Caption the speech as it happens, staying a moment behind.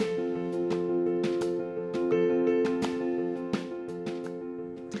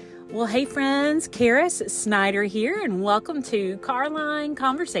Well, hey friends, Karis Snyder here, and welcome to Car Line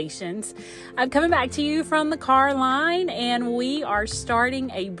Conversations. I'm coming back to you from the car line, and we are starting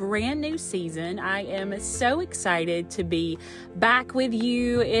a brand new season. I am so excited to be back with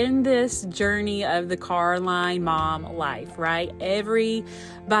you in this journey of the car line mom life, right?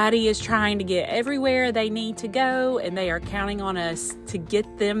 Everybody is trying to get everywhere they need to go, and they are counting on us to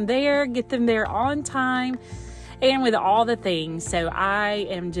get them there on time, and with all the things. So I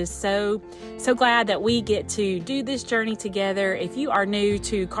am just so glad that we get to do this journey together. If you are new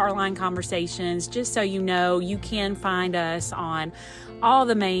to Car Line Conversations, just so you know, you can find us on all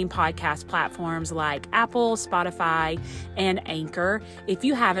the main podcast platforms like Apple, Spotify, and Anchor. If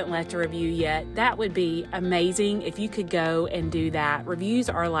you haven't left a review yet, that would be amazing if you could go and do that. Reviews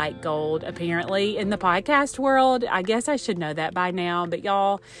are like gold, apparently, in the podcast world. I guess I should know that by now, but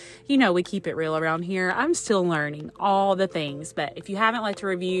y'all, you know we keep it real around here. I'm still learning all the things, but if you haven't left a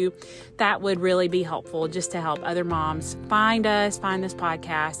review, that would really be helpful just to help other moms find us, find this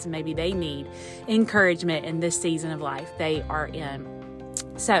podcast, and maybe they need encouragement in this season of life they are in.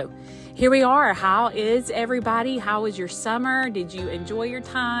 So here we are. How is everybody? How was your summer? Did you enjoy your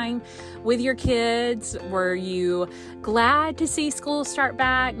time with your kids? Were you glad to see school start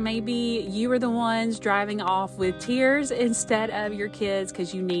back? Maybe you were the ones driving off with tears instead of your kids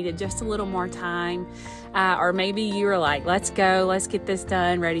because you needed just a little more time. Or maybe you were like, let's go, let's get this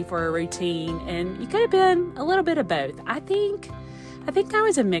done, ready for a routine. And you could have been a little bit of both. I think I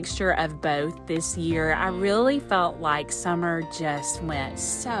was a mixture of both this year. I really felt like summer just went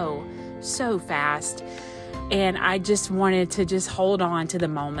so fast. And I just wanted to just hold on to the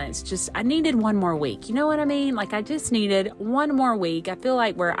moments. I needed one more week. You know what I mean? Like I just needed one more week. I feel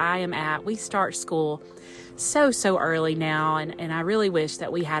like where I am at, we start school so early now. And I really wish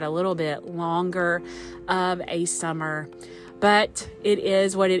that we had a little bit longer of a summer. But it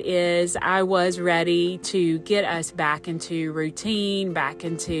is what it is. I was ready to get us back into routine, back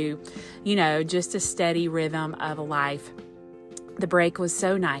into, just a steady rhythm of life. The break was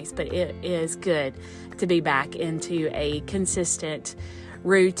so nice, but it is good to be back into a consistent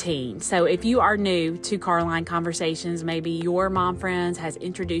routine. So if you are new to Car Line Conversations, maybe your mom friends has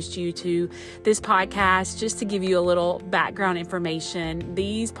introduced you to this podcast. Just to give you a little background information,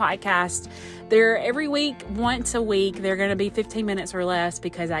 these podcasts, they're every week, once a week. They're going to be 15 minutes or less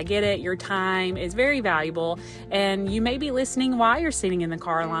because I get it. Your time is very valuable, and you may be listening while you're sitting in the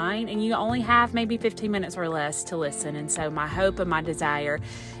car line, and you only have maybe 15 minutes or less to listen. And so my hope and my desire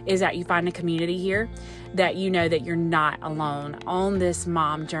is that you find a community here, that you know that you're not alone on this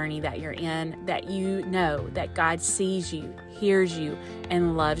mom journey that you're in, that you know that God sees you, hears you,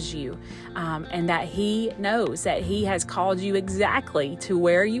 and loves you, and that He knows that He has called you exactly to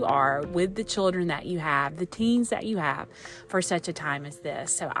where you are with the children that you have, the teens that you have, for such a time as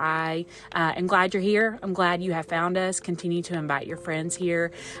this. So I am glad you're here. I'm glad you have found us. Continue to invite your friends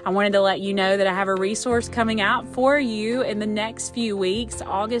here. I wanted to let you know that I have a resource coming out for you in the next few weeks.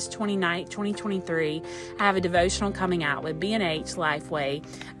 August 29th, 2023, I have a devotional coming out with B&H Lifeway.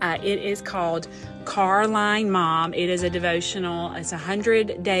 It is called Car Line Mom. It is a devotional. It's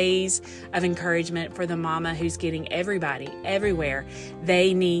 100 days of encouragement for the mama who's getting everybody, everywhere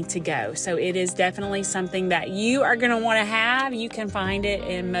they need to go. So it is definitely something that you are going to want to have. You can find it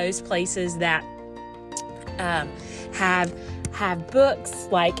in most places that have books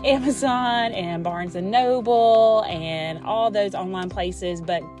like Amazon and Barnes & Noble and all those online places,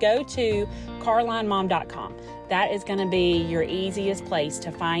 but go to carlinemom.com. That is going to be your easiest place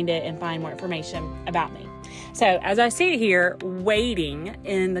to find it and find more information about me. So as I sit here waiting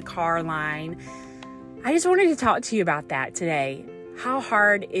in the car line, I just wanted to talk to you about that today. How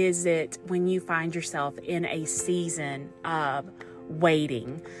hard is it when you find yourself in a season of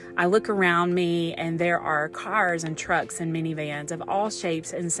waiting? I look around me and there are cars and trucks and minivans of all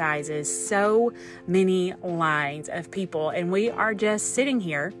shapes and sizes, so many lines of people, and we are just sitting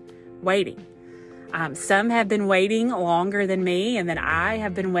here waiting. Some have been waiting longer than me, and then I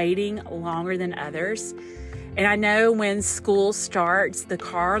have been waiting longer than others. And I know when school starts, the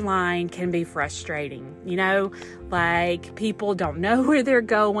car line can be frustrating. Like people don't know where they're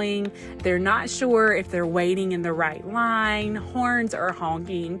going. They're not sure if they're waiting in the right line. Horns are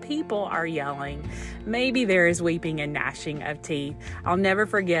honking. People are yelling. Maybe there is weeping and gnashing of teeth. I'll never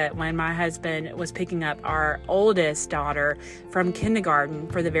forget when my husband was picking up our oldest daughter from kindergarten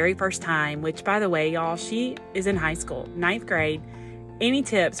for the very first time, which, by the way, y'all, she is in high school, 9th grade. Any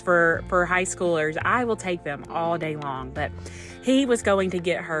tips for high schoolers, I will take them all day long. But he was going to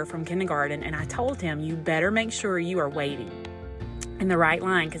get her from kindergarten, and I told him, you better make sure you are waiting in the right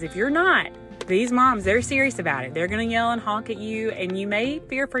line, because if you're not, these moms, they're serious about it. They're going to yell and honk at you, and you may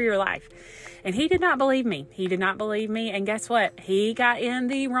fear for your life. And he did not believe me. He did not believe me. And guess what? He got in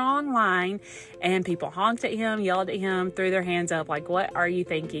the wrong line, and people honked at him, yelled at him, threw their hands up like, what are you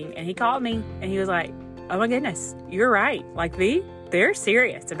thinking? And he called me, and he was like, oh my goodness, you're right. Like, they're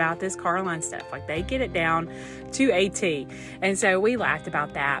serious about this car line stuff. Like, they get it down to a T. And so we laughed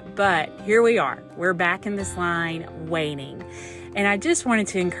about that. But here we are. We're back in this line waiting. And I just wanted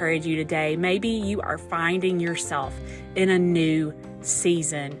to encourage you today. Maybe you are finding yourself in a new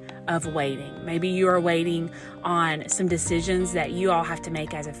season of waiting. Maybe you are waiting on some decisions that you all have to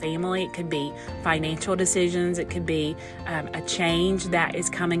make as a family. It could be financial decisions. It could be a change that is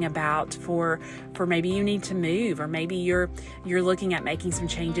coming about for maybe you need to move, or maybe you're looking at making some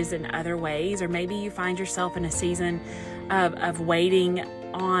changes in other ways, or maybe you find yourself in a season of waiting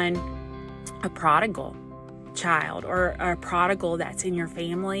on a prodigal child, or a prodigal that's in your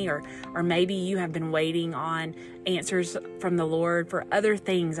family, or maybe you have been waiting on answers from the Lord for other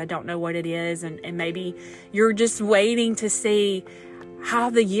things. I don't know what it is, and maybe you're just waiting to see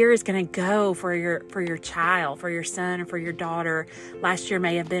how the year is going to go for your child, for your son, or for your daughter. Last year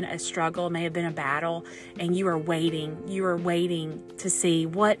may have been a struggle, may have been a battle, and you are waiting to see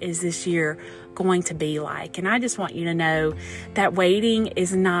what is this year going to be like. And I just want you to know that waiting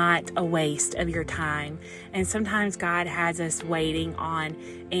is not a waste of your time. And sometimes God has us waiting on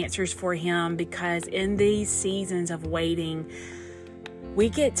answers for Him, because in these seasons of waiting, we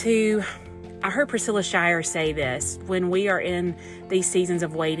get to, I heard Priscilla Shirer say this, when we are in these seasons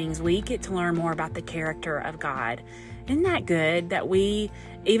of waitings, we get to learn more about the character of God. Isn't that good that we,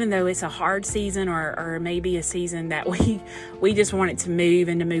 even though it's a hard season, or maybe a season that we just want it to move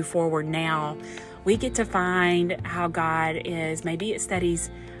and to move forward now, we get to find how God is, maybe it's that He's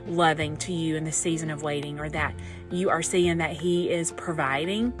loving to you in the season of waiting, or that you are seeing that He is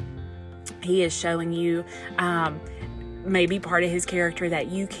providing. He is showing you maybe part of His character,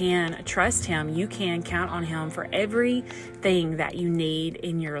 that you can trust Him, you can count on Him for everything that you need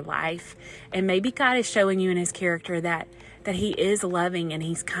in your life. And maybe God is showing you in His character that He is loving, and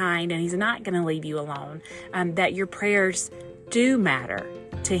He's kind, and He's not going to leave you alone, that your prayers do matter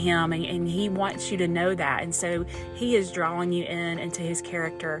to Him, and He wants you to know that. And so He is drawing you into His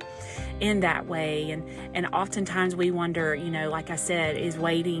character in that way. And oftentimes we wonder, like I said, is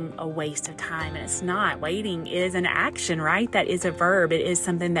waiting a waste of time? And it's not. Waiting is an action, right? That is a verb. It is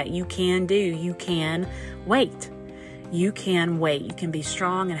something that you can do. You can wait. You can wait. You can be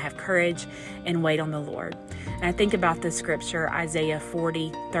strong and have courage and wait on the Lord. And I think about the scripture, Isaiah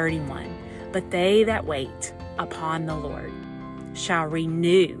 40:31. But they that wait upon the Lord shall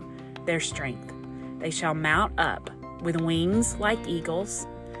renew their strength. They shall mount up with wings like eagles.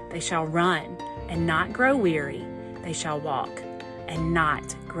 They shall run and not grow weary. They shall walk and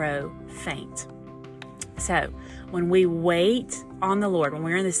not grow faint. So when we wait on the Lord, when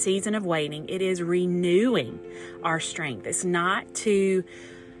we're in the season of waiting, it is renewing our strength. It's not to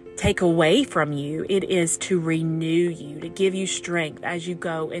take away from you. It is to renew you, to give you strength as you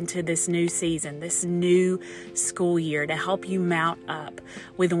go into this new season, this new school year, to help you mount up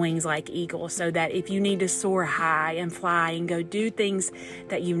with wings like eagles, so that if you need to soar high and fly and go do things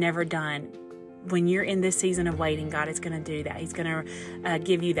that you've never done, when you're in this season of waiting, God is going to do that. He's going to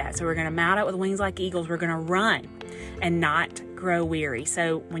give you that. So we're going to mount up with wings like eagles. We're going to run and not grow weary.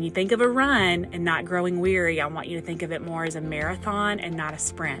 So when you think of a run and not growing weary, I want you to think of it more as a marathon and not a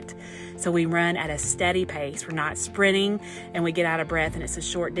sprint. So we run at a steady pace. We're not sprinting and we get out of breath and it's a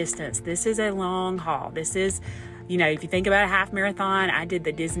short distance. This is a long haul. This is, if you think about a half marathon, I did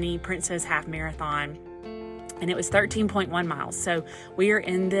the Disney Princess half marathon, and it was 13.1 miles. So we are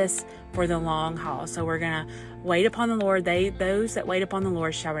in this for the long haul. So we're going to wait upon the Lord. Those that wait upon the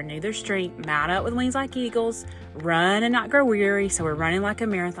Lord shall renew their strength, mount up with wings like eagles, run and not grow weary. So we're running like a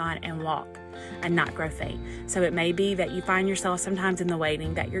marathon, and walk and not grow faint. So it may be that you find yourself sometimes in the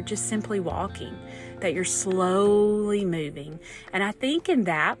waiting that you're just simply walking, that you're slowly moving. And I think in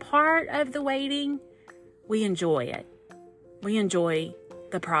that part of the waiting, we enjoy it. We enjoy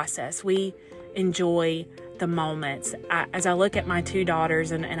the process. We enjoy the moments. As I look at my two daughters,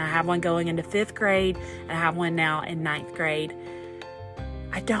 and I have one going into 5th grade, and I have one now in 9th grade,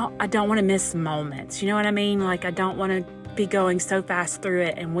 I don't want to miss moments. You know what I mean? Like, I don't want to be going so fast through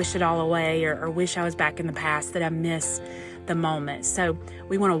it and wish it all away, or wish I was back in the past, that I miss the moment. So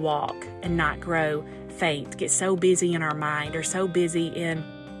we want to walk and not grow faint, get so busy in our mind, or so busy in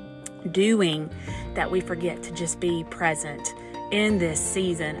doing that we forget to just be present in this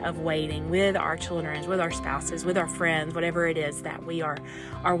season of waiting with our children, with our spouses, with our friends, whatever it is that we are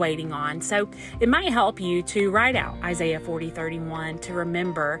waiting on. So it might help you to write out Isaiah 40:31 to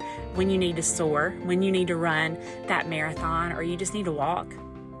remember when you need to soar, when you need to run that marathon, or you just need to walk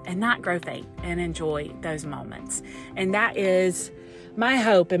and not grow faint and enjoy those moments. And that is my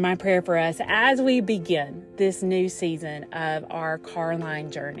hope and my prayer for us as we begin this new season of our Car Line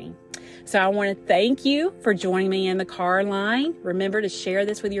journey. So I want to thank you for joining me in the Car Line. Remember to share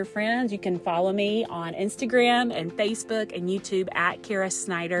this with your friends. You can follow me on Instagram and Facebook and YouTube at Karis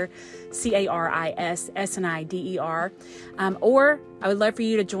Snider, CarisSnider. Or I would love for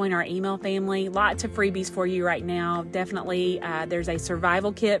you to join our email family. Lots of freebies for you right now. Definitely, there's a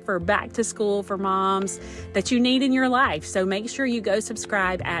survival kit for back to school for moms that you need in your life. So make sure you go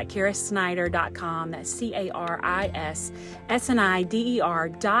subscribe at CarisSnider.com. That's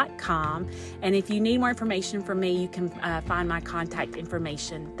CarisSnider.com. And if you need more information from me, you can find my contact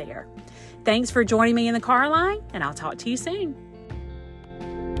information there. Thanks for joining me in the Car Line, and I'll talk to you soon.